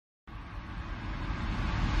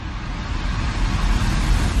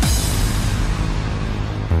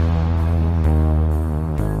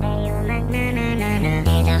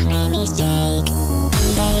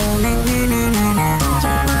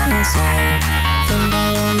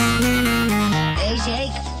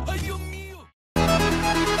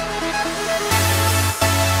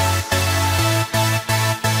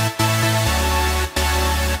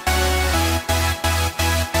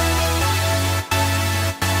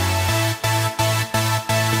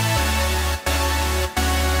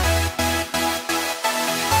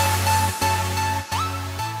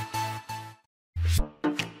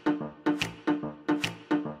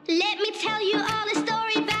Let me tell you all a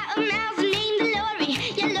story about a mouse named Lori.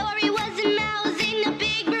 Yeah, Lori was a mouse in a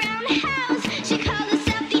big brown house. She called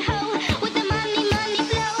herself the hoe with the money, money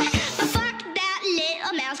flow. But fuck that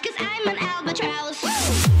little mouse, 'cause I'm an albatross.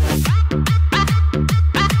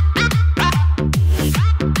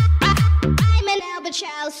 I'm an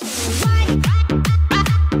albatross.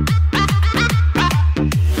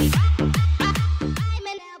 I'm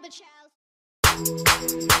an albatross.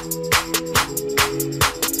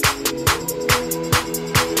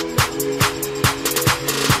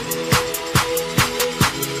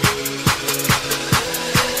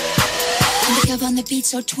 On the beat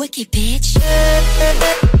so twicky, bitch.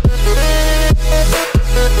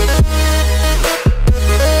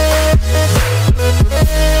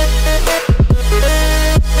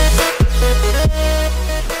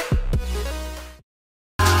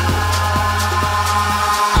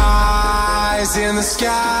 Eyes in the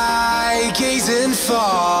sky, gazing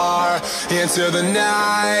far into the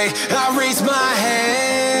night. I raise my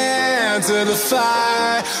hand to the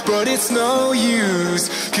fire, but it's no use,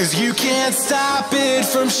 'cause you can't stop it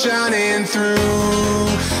from shining through.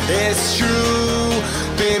 It's true,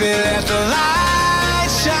 baby, let the light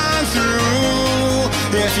shine through.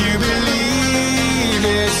 If you believe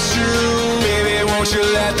it's true, baby, won't you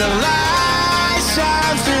let the light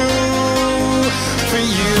shine through for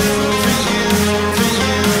you, for you, for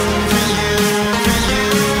you, for you, for you, for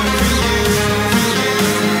you, for you,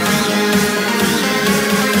 for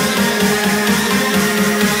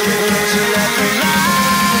you, won't you let the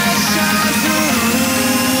light shine through?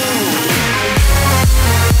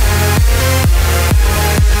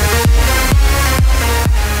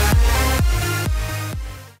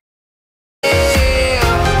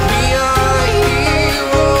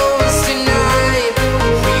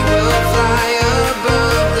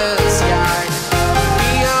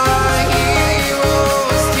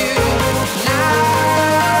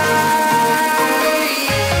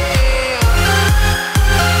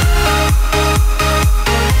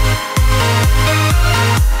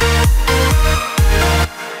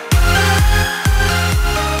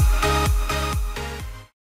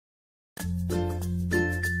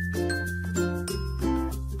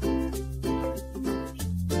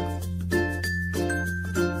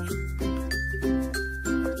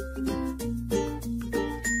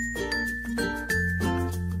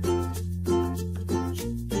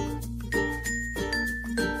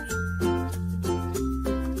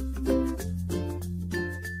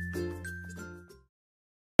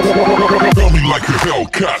 Tell me like a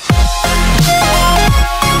Hellcat.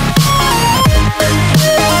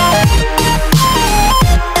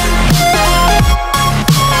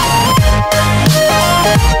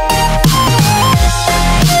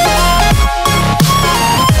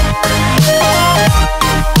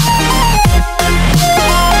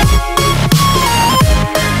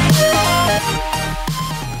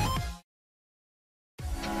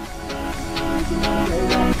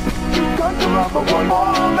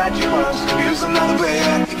 All that you want is another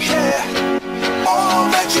baby, yeah. All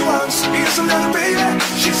that you want is another baby.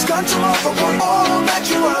 She's got to offer all that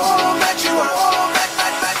you want.